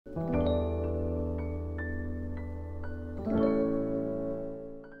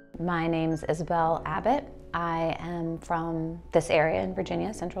My name's Isabelle Abbot. I am from this area in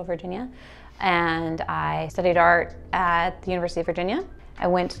Virginia, Central Virginia, and I studied art at the University of Virginia. I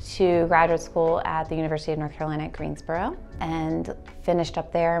went to graduate school at the University of North Carolina at Greensboro and finished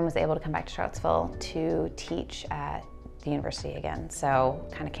up there and was able to come back to Charlottesville to teach at the university again. So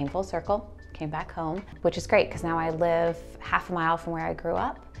kind of came full circle, came back home, which is great because now I live half a mile from where I grew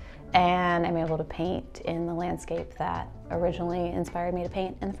up and I'm able to paint in the landscape that originally inspired me to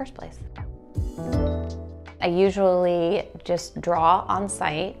paint in the first place. I usually just draw on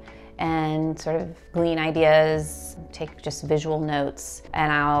site and sort of glean ideas, take just visual notes,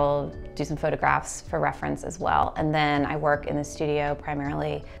 and I'll do some photographs for reference as well. And then I work in the studio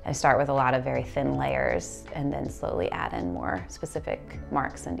primarily. I start with a lot of very thin layers and then slowly add in more specific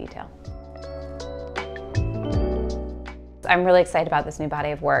marks and detail. I'm really excited about this new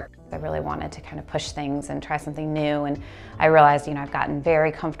body of work. I really wanted to kind of push things and try something new, and I realized, I've gotten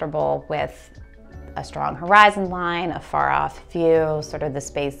very comfortable with a strong horizon line, a far-off view, sort of the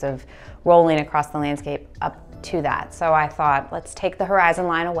space of rolling across the landscape up to that. So I thought, let's take the horizon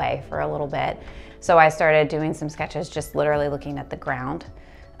line away for a little bit. So I started doing some sketches just literally looking at the ground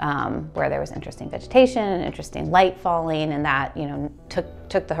where there was interesting vegetation and interesting light falling, and that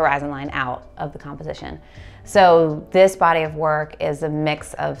took the horizon line out of the composition. So this body of work is a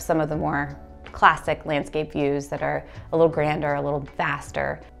mix of some of the more classic landscape views that are a little grander, a little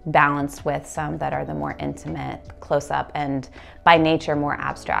vaster, balanced with some that are the more intimate, close-up, and by nature more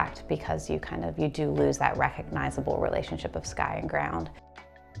abstract, because you do lose that recognizable relationship of sky and ground.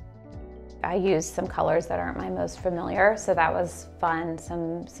 I used some colors that aren't my most familiar, so that was fun.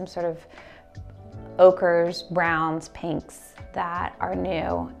 Some sort of ochres, browns, pinks that are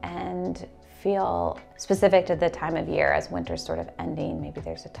new and feel specific to the time of year as winter's sort of ending. Maybe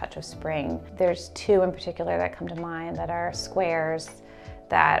there's a touch of spring. There's two in particular that come to mind that are squares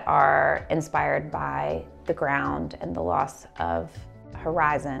that are inspired by the ground and the loss of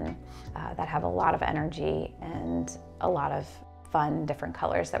horizon, that have a lot of energy and a lot of fun, different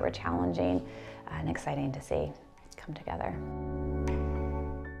colors that were challenging and exciting to see come together.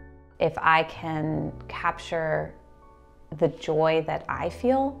 If I can capture the joy that I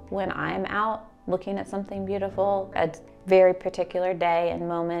feel when I'm out looking at something beautiful, a very particular day and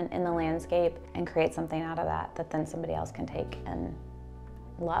moment in the landscape, and create something out of that then somebody else can take and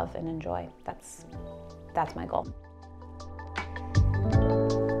love and enjoy. That's my goal.